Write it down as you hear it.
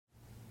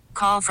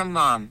call from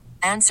mom.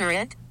 Answer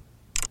it.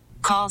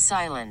 Call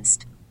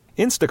silenced.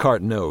 Instacart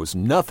knows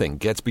nothing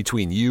gets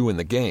between you and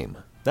the game.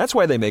 That's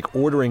why they make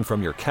ordering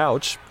from your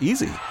couch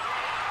easy.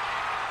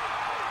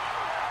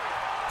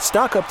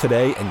 Stock up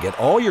today and get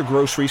all your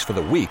groceries for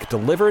the week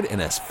delivered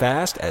in as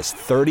fast as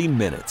 30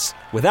 minutes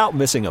without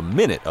missing a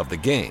minute of the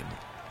game.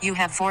 You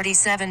have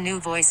 47 new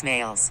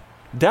voicemails.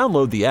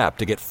 Download the app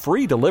to get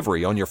free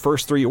delivery on your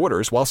first 3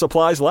 orders while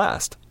supplies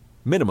last.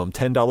 Minimum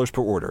 $10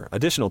 per order.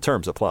 Additional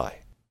terms apply.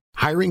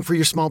 Hiring for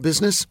your small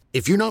business?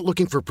 If you're not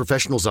looking for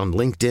professionals on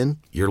LinkedIn,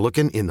 you're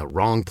looking in the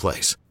wrong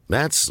place.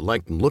 That's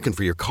like looking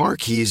for your car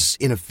keys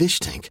in a fish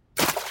tank.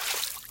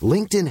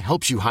 LinkedIn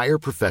helps you hire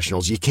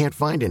professionals you can't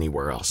find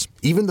anywhere else,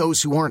 even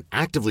those who aren't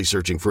actively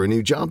searching for a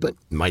new job but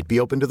might be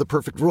open to the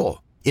perfect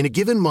role. In a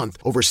given month,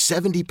 over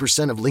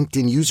 70% of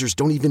LinkedIn users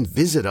don't even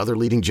visit other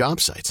leading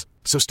job sites.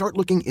 So start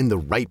looking in the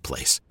right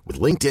place. With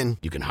LinkedIn,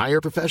 you can hire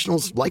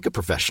professionals like a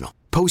professional.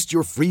 Post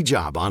your free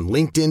job on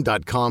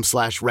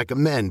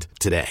linkedin.com/recommend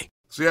today.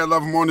 See, I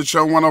Love Morning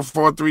Show,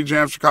 104.3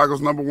 Jam,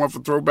 Chicago's #1 for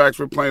throwbacks.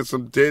 We're playing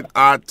some Did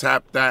I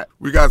Tap That?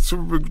 We got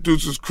super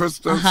producers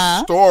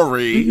Krista's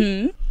story.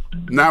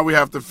 Mm-hmm. Now we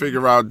have to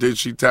figure out, did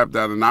she tap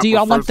that or not? Do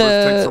y'all want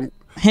the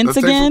hints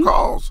again? Let's take some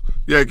calls.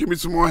 Yeah, give me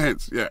some more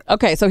hints. Yeah.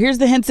 Okay, so here's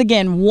the hints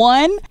again.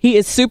 1, he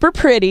is super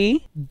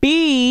pretty.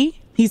 B,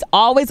 he's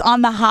always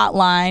on the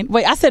hotline.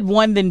 Wait, I said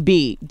 1, then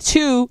B.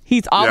 2,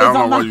 he's always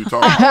on the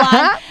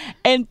hotline.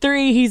 And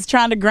 3, he's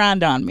trying to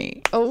grind on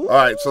me. All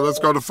right, so let's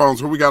go to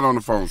phones. Who we got on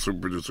the phone, super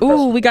producer?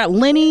 Ooh, we got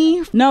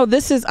Lenny. No,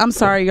 I'm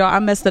sorry, y'all. I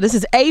messed up. This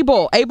is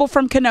Abel. Abel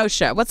from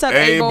Kenosha. What's up,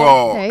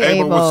 Abel? Hey,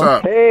 Abel, what's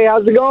up? Hey,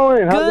 how's it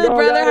going? Good,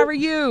 brother. How are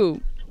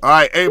you? All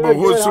right, Abel,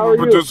 who's super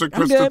producer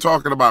Krista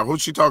talking about?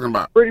 Who's she talking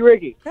about? Pretty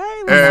Ricky.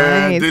 Hey,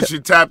 and did she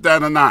tap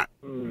that or not?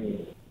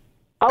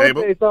 I would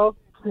say so.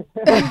 All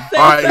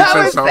right, you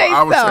say so.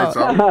 I would say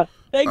so.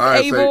 Thanks,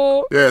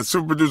 Abel. Yeah,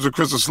 super producer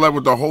Krista slept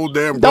with the whole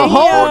damn group. The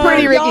whole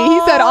Pretty Ricky. He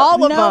said all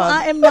of them. No,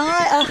 I am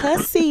not a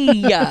hussy.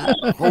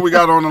 Who we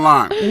got on the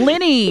line?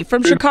 Lenny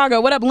from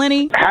Chicago. What up,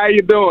 Lenny? How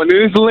you doing?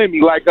 This is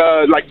Lemmy, like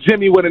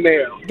Jimmy with an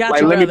L. Gotcha,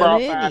 like Lemmy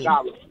brother. borrowed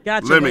 $5.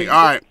 Gotcha. Lemmy,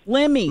 all right.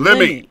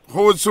 Lemmy.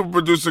 Who is super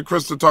producer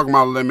Krista talking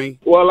about, Lemmy?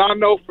 Well, I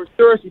know for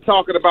sure she's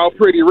talking about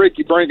Pretty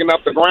Ricky bringing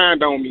up the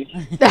grind on me.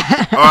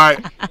 All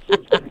right.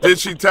 Did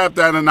she tap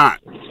that or not?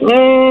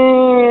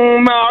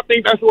 No, I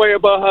think that's way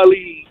above her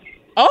league.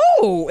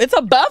 Oh, it's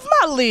above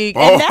my league.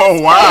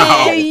 Oh,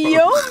 wow.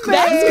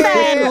 That's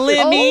mad,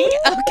 Lemmy.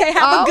 Okay,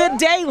 have a good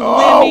day, Lemmy.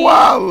 Oh,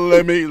 wow,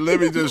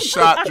 Lemmy just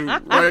shot you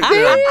right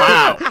there.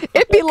 Wow.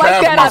 It'd be like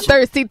Calf that muscle.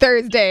 on Thirsty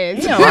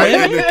Thursdays. Right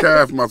in the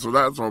calf muscle.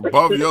 That's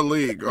above your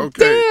league.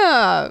 Okay.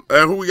 Damn.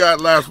 And who we got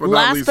last but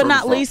not least? Last but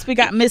not least, we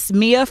got Miss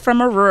Mia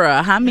from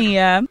Aurora. Hi,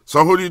 Mia.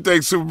 So who do you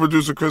think super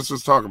producer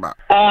Krista's talking about?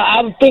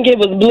 I think it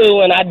was Blue,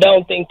 and I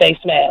don't think they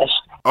smashed.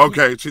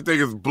 Okay, she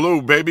think it's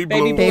Blue, Baby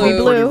Blue, Baby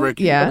Blue. Pretty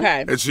Ricky. Yeah.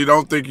 Okay. And she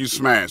don't think you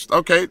smashed.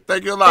 Okay,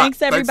 thank you a lot. Thanks,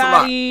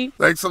 everybody.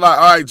 Thanks a lot.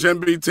 All right, Jen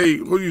BT,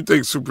 who do you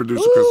think super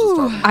producer Krista's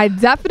talking about? I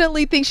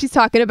definitely think she's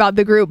talking about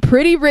the group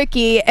Pretty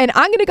Ricky, and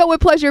I'm going to go with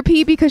Pleasure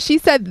P because she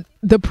said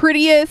the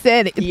prettiest,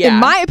 and in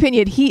my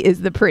opinion, he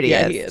is the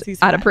prettiest he is.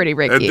 He's out of fine. Pretty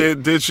Ricky.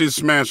 And did she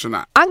smash or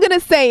not? I'm going to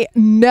say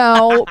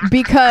no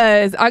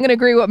because I'm going to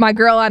agree with my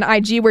girl on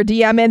IG. We're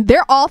DMing.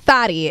 They're all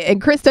thotty,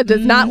 and Krista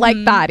does not like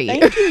thotty.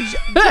 Thank you.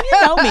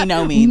 You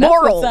know me. That's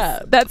Morals.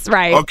 what's up. That's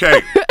right.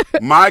 Okay,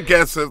 my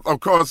guess is, of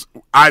course,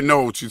 I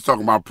know what she's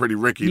talking about Pretty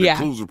Ricky. The Yeah.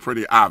 clues are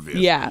pretty obvious.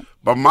 Yeah.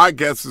 But my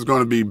guess is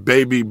going to be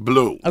Baby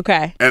Blue.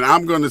 Okay. And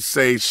I'm going to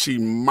say she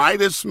might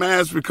have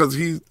smashed because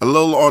he's a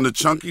little on the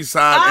chunky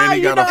side and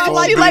he got a full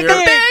beard. Like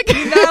big.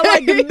 You know, I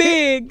like the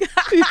big.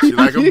 She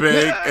like him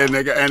big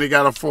and he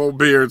got a full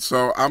beard.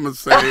 So I'm going to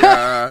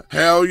say,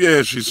 hell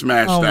yeah, she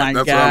smashed Oh, that. my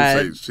That's God. what I'm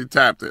saying. She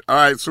tapped it. All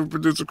right, super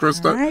producer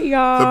Krista. All right,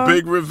 y'all. The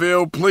big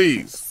reveal,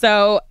 please.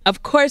 So,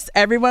 of course,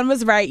 everyone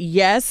was right.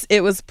 Yes,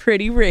 it was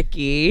Pretty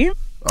Ricky.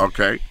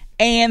 Okay.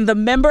 And the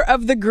member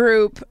of the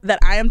group that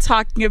I am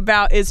talking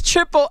about is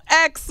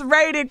XXX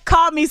rated.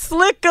 Call me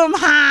Slickum.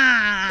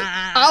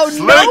 Oh,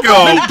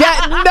 Slickum.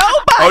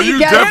 Oh, you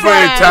definitely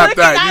ain't tapped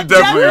that. You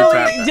definitely ain't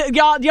tapped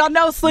that. Y'all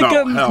know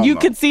Slickum. hell You no.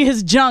 could see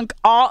his junk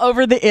all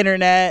over the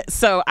internet.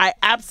 So I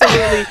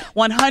absolutely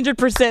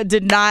 100%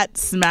 did not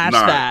smash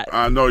Nah, that.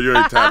 I know you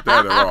ain't tapped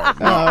that at all.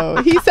 No.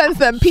 Oh, he sends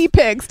them pee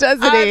pics,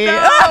 doesn't he?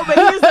 I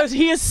know, but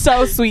he is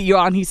so sweet,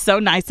 y'all, and he's so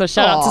nice. So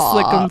shout out to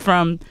Slickum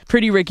from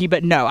Pretty Ricky.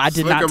 But no, I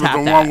did not Slickum tap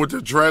was the that. one with the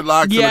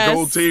dreadlocks Yes, and the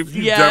gold teeth.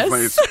 You yes.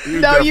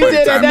 definitely. No, you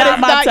didn't. tapped That that.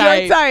 is my not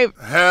your type.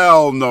 type.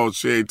 Hell no,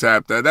 she ain't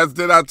tapped that.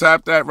 Did I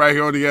tap that right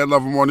here on the Ed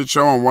Lover Morning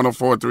Show on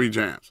 104.3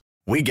 Jams?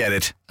 We get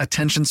it.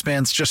 Attention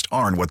spans just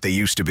aren't what they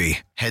used to be.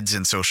 Heads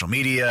in social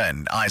media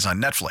and eyes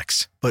on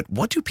Netflix. But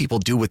what do people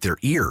do with their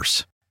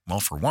ears? Well,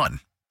 for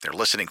one, they're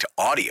listening to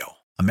audio.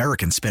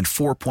 Americans spend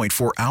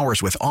 4.4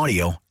 hours with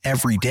audio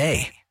every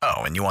day.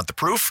 Oh, and you want the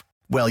proof?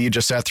 Well, you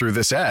just sat through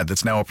this ad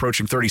that's now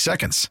approaching 30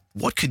 seconds.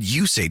 What could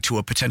you say to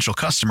a potential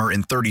customer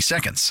in 30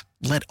 seconds?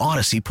 Let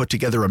Odyssey put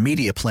together a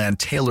media plan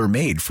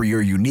tailor-made for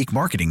your unique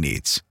marketing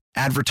needs.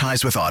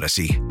 Advertise with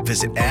Odyssey.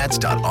 Visit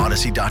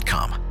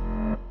ads.odyssey.com.